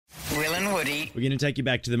and Woody. We're going to take you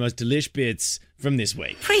back to the most delish bits from this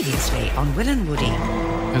week. Previously on Will and Woody.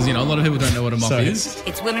 Because, a lot of people don't know what a mop is.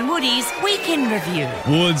 It's Will and Woody's Weekend Review.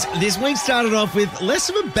 Woods, this week started off with less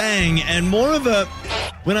of a bang and more of a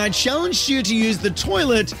when I challenged you to use the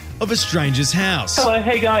toilet of a stranger's house. Hello,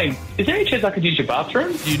 how you going? Is there any chance I could use your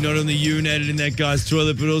bathroom? You not only urinated in that guy's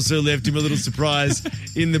toilet, but also left him a little surprise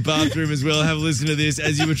in the bathroom as well. Have a listen to this.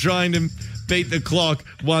 As you were trying to beat the clock,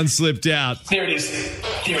 one slipped out. There it is.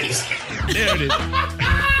 There it is. There it is.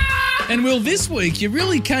 And, Will, this week you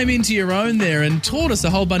really came into your own there and taught us a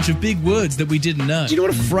whole bunch of big words that we didn't know. Do you know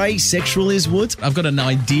what a phrasexual is, Woods? I've got an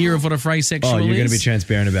idea of what a phrasexual is. Oh, you're going to be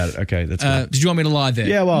transparent about it. Okay, that's good. Did you want me to lie there?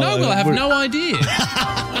 Yeah, well... No, Will, I have no idea.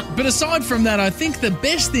 But aside from that, I think the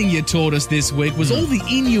best thing you taught us this week was all the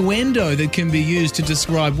innuendo that can be used to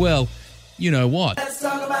describe, well, you know what.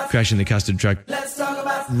 Crashing the custard truck.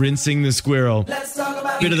 Rinsing the squirrel.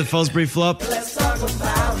 Bit of the Fosbury flop.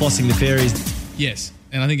 Flossing the fairies. Yes,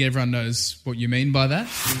 and I think everyone knows what you mean by that.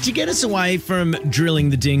 To get us away from drilling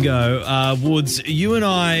the dingo, Woods, you and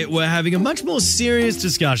I were having a much more serious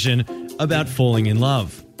discussion about falling in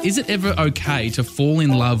love. Is it ever okay to fall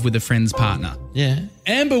in love with a friend's partner? Yeah.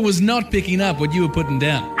 Amber was not picking up what you were putting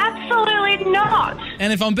down. Absolutely not.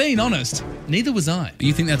 And if I'm being honest, neither was I.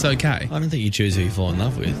 You think that's okay? I don't think you choose who you fall in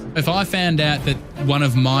love with. If I found out that one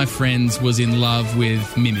of my friends was in love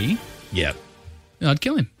with Mimi, Yep. I'd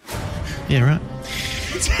kill him. Yeah, right.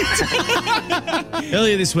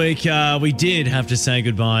 Earlier this week, we did have to say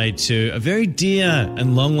goodbye to a very dear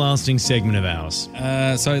and long-lasting segment of ours.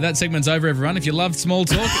 So that segment's over, everyone. If you loved small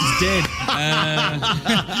talk, it's dead.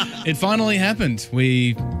 It finally happened.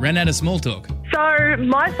 We ran out of small talk. So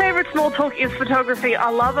my favourite small talk is photography.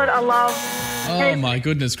 I love it. Oh, my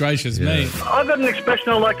goodness gracious me. I've got an expression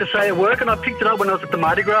I like to say at work, and I picked it up when I was at the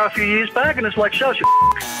Mardi Gras a few years back, and it's like, show us your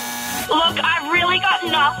Look, I've really got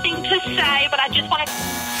nothing to say, but I just want to...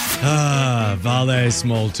 Vale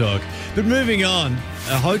small talk. But moving on,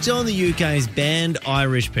 a hotel in the UK has banned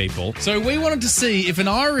Irish people. So we wanted to see if an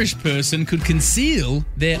Irish person could conceal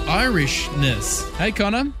their Irishness. Hey,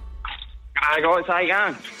 Connor. Hey guys, how you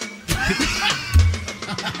going?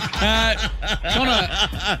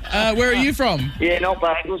 Connor, where are you from? Yeah, not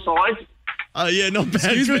bad, good size. Oh, yeah, not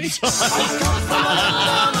bad. Excuse me?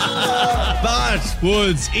 But,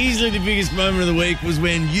 Woods, easily the biggest moment of the week was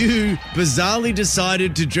when you bizarrely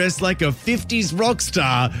decided to dress like a 50s rock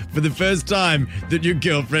star for the first time that your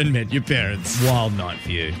girlfriend met your parents. Wild night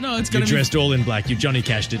for you. No, it's You going to be... dressed all in black. You Johnny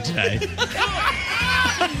Cashed it today.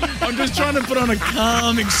 I'm just trying to put on a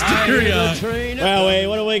calm exterior. Well,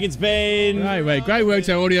 what a week it's been. Great work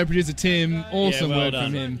to our audio producer, Tim. Awesome Yeah, well work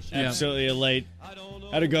done. from him. Yeah. Absolutely elite.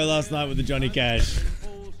 How'd it go last night with the Johnny Cash?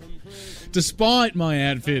 Despite my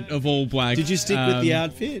outfit of all black. Did you stick with the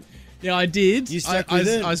outfit? Yeah, I did. You stuck with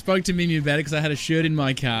it? I spoke to Mimi about it because I had a shirt in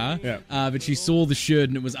my car, but she saw the shirt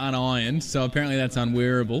and it was unironed, so apparently that's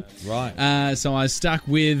unwearable. Right. So I stuck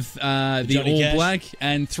with the Johnny all Cash? black,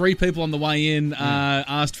 and 3 people on the way in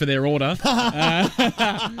asked for their order,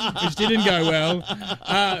 which didn't go well.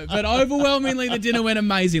 But overwhelmingly, the dinner went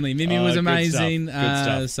amazingly. Mimi was amazing, Good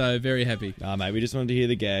stuff. so very happy. Mate, we just wanted to hear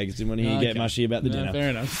the gags. Didn't want to hear you get mushy about the dinner. Fair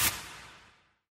enough.